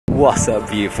What's up,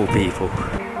 beautiful people?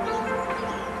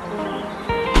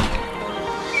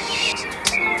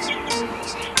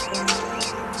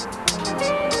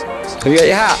 Have you got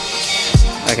your hat?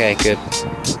 Okay, good.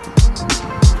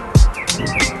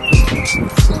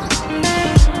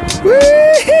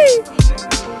 Whee!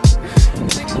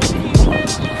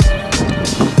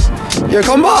 Yo,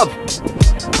 come Bob!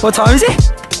 What time is it?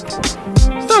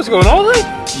 Starts going all day.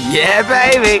 Yeah,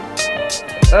 baby!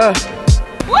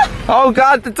 Oh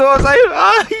god, the door's open!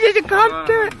 Oh, you can't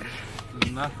do it!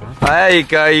 There you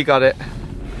go, you got it.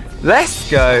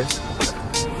 Let's go!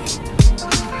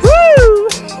 Woo!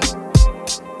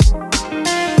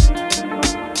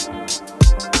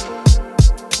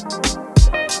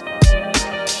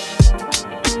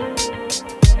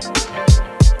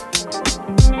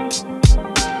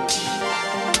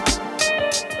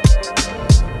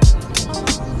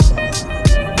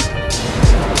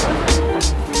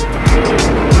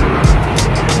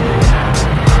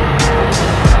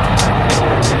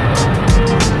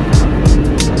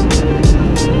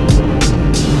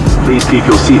 Please keep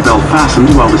your seatbelt fastened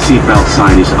while the seatbelt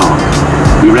sign is on.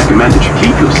 We recommend that you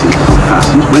keep your seatbelt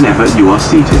fastened whenever you are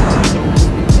seated.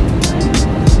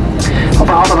 On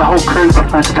behalf of the whole crew,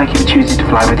 I'd like to thank you for choosing to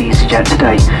fly with EasyJet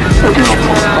today.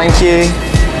 Thank you.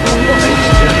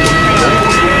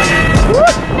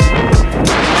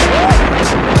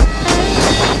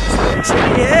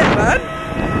 Yeah, man.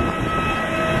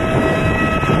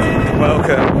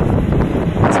 Welcome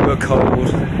to a cold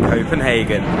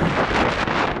Copenhagen.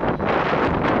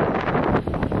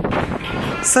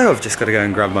 So I've just got to go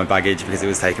and grab my baggage because it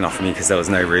was taken off me because there was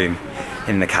no room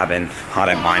in the cabin. I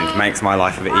don't mind, it makes my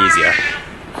life a bit easier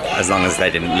as long as they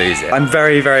didn't lose it. I'm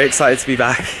very, very excited to be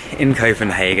back in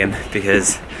Copenhagen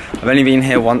because I've only been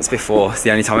here once before.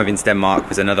 The only time I've been to Denmark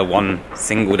was another one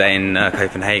single day in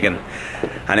Copenhagen,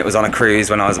 and it was on a cruise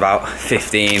when I was about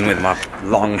 15 with my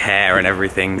long hair and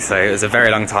everything, so it was a very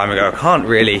long time ago. I can't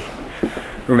really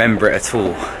remember it at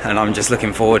all, and I'm just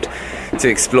looking forward to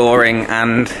exploring.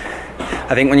 And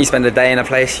I think when you spend a day in a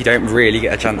place, you don't really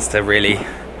get a chance to really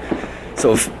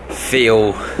sort of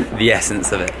feel the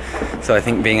essence of it. So I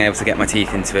think being able to get my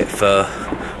teeth into it for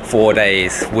 4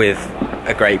 days with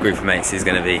a great group of mates is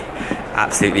going to be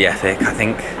absolutely epic. I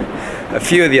think a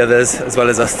few of the others, as well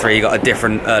as us three, got a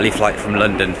different early flight from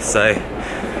London, so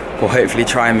we'll hopefully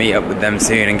try and meet up with them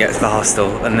soon and get to the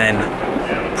hostel, and then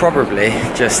probably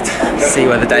just see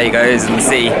where the day goes and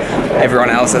see everyone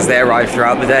else as they arrive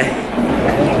throughout the day.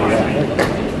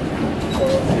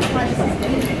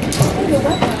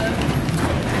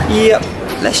 Yep,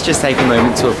 let's just take a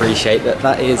moment to appreciate that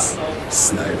that is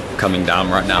snow coming down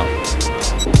right now.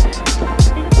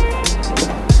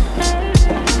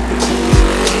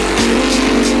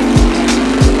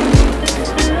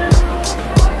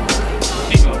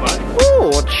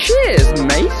 Oh, cheers,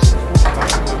 mate.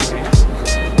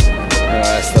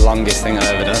 That's the longest thing I've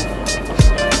ever done.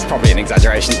 It's probably an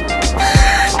exaggeration.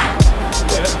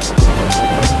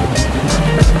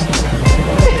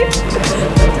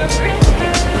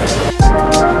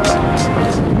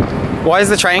 Why has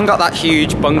the train got that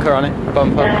huge bunker on it?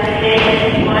 Bumper?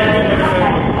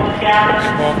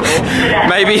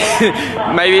 maybe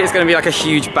it's going to be like a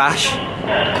huge bash.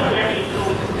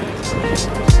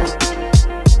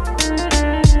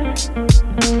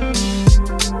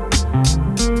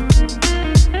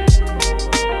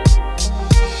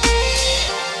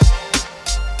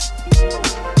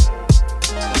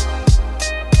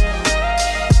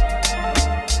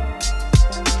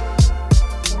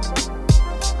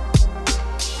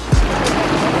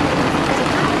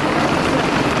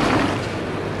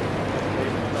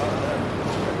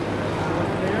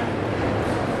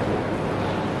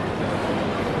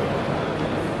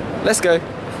 Let's go.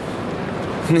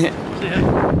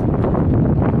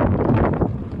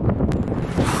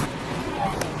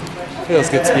 Feels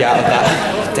good to be out of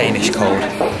that Danish cold.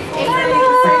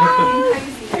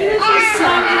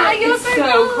 It's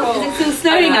so cold. Is it still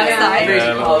snowing outside?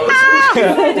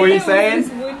 What are you saying?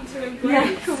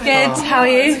 Good, how are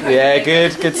you? Yeah,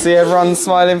 good. Good to see everyone's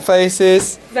smiling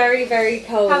faces. Very, very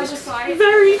cold. How was your flight?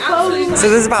 Very cold. So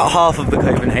there's about half of the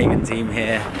Copenhagen team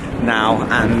here now,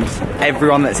 and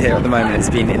everyone that's here at the moment has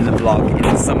been in the vlog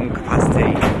in some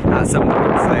capacity at some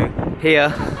point. So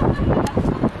here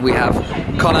we have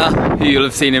Conor, who you'll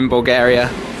have seen in Bulgaria.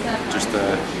 Just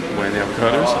weighing the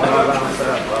avocados.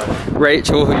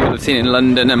 Rachel, who you'll have seen in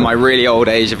London and my really old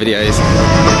Asia videos.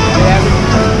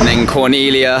 And then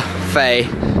Cornelia, Faye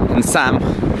and Sam,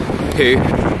 who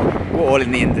were all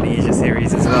in the Indonesia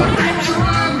series as well.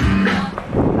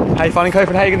 How are you finding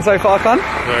Copenhagen so far, Con?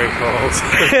 Very cold.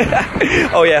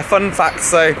 Oh yeah, fun fact,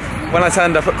 so when I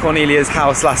turned up at Cornelia's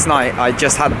house last night, I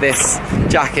just had this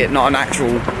jacket, not an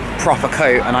actual proper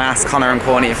coat, and I asked Conor and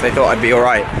Corny if they thought I'd be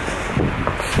alright.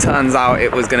 Turns out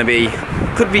it was going to be,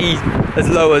 could be as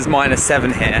low as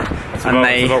 -7 here. It's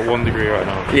about 1 degree right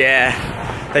now. Yeah,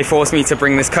 they forced me to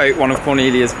bring this coat, one of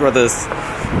Cornelia's brother's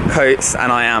coats,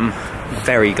 and I am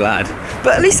very glad.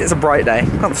 But at least it's a bright day.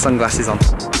 Got the sunglasses on.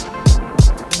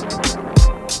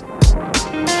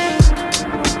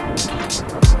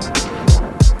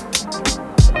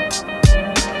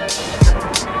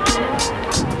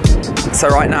 So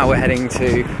right now we're heading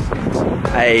to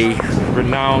a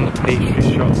renowned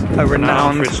pastry shop. A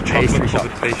renowned for its pastry shop.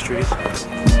 Pastries.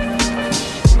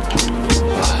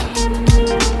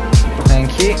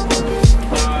 Thank you.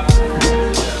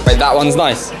 Wait, that one's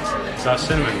nice. Is that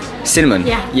cinnamon? Cinnamon?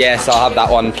 Yeah. Yes, I'll have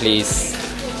that one, please.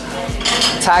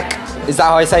 Tack. Is that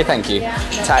how I say thank you? Yeah.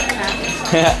 Tack.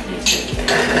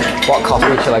 What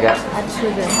coffee shall I get? To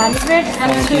the 100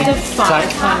 and to the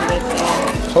 500.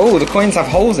 Oh, the coins have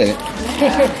holes in it.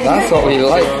 That's what we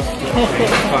like.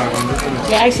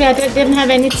 Yeah, actually I didn't have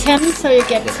any 10, so you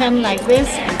get 10 like this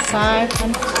and 5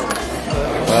 and...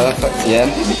 Perfect, yeah.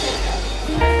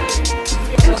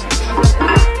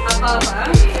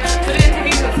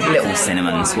 Little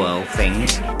cinnamon swirl thing.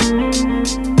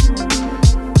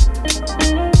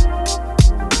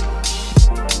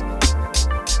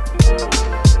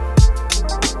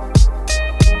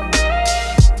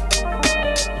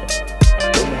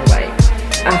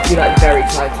 Like very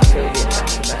tight to feel the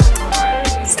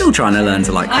effect. Still trying to learn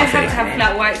to like coffee. I have to have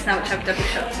flat whites now, which have double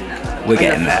shots in that. We're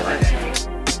getting there.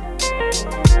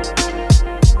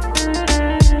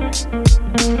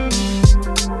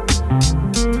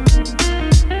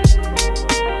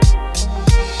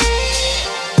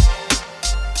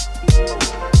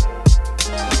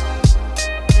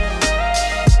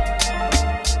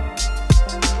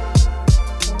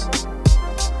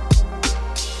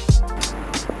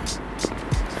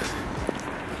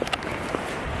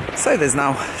 So there's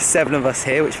now 7 of us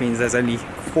here, which means there's only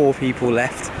 4 people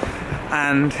left,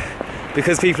 and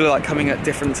because people are like coming at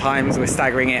different times, we're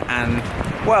staggering it, and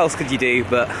what else could you do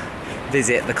but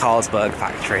visit the Carlsberg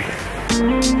factory?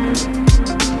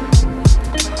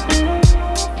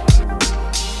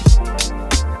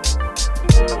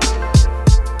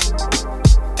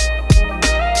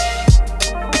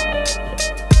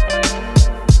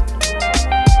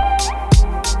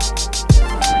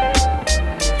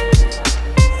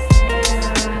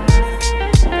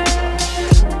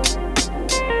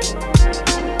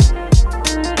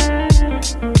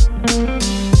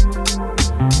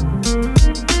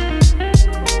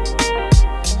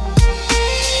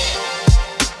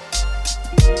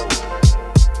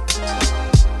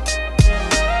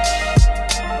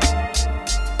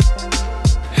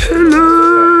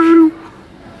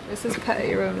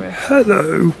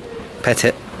 Hello. Pet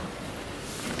it.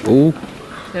 Ooh.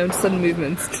 No sudden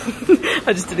movements.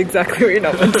 I just did exactly what you're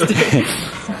not meant to do.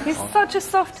 He's such a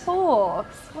soft horse.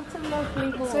 What a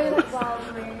lovely horse.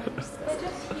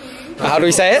 How do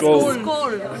we say it? Skål.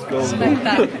 Like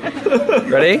that.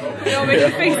 Ready? You're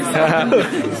making faces.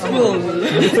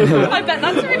 I bet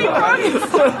that's really nice.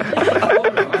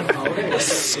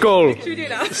 Skål. Should we do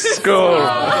that? Skål.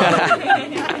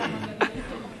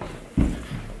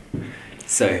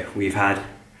 So we've had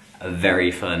a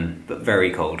very fun but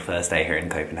very cold first day here in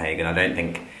Copenhagen. I don't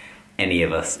think any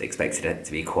of us expected it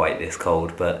to be quite this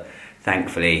cold, but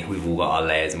thankfully we've all got our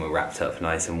layers and we're wrapped up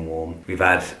nice and warm. We've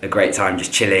had a great time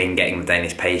just chilling, getting the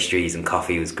Danish pastries, and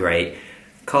coffee was great.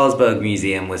 Carlsberg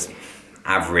Museum was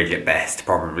average at best,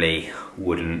 probably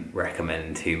wouldn't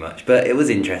recommend too much, but it was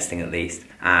interesting at least,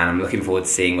 and I'm looking forward to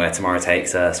seeing where tomorrow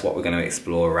takes us, what we're going to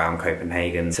explore around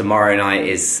Copenhagen. Tomorrow night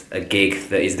is a gig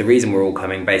that is the reason we're all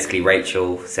coming. Basically,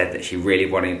 Rachel said that she really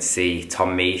wanted to see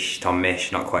Tom Mish,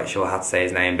 not quite sure how to say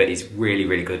his name, but he's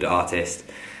really good artist.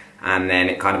 And then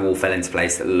it kind of all fell into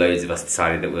place that loads of us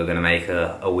decided that we were going to make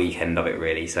a weekend of it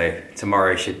really. So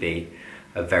tomorrow should be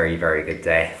a very good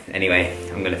day. Anyway,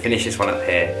 I'm going to finish this one up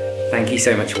here. Thank you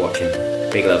so much for watching.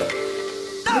 Big love.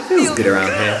 It feels good around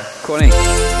here. Corny.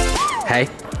 Hey.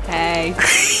 Hey.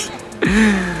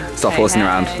 Stop horsing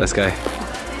around. Let's go.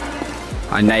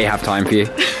 I may have time for you.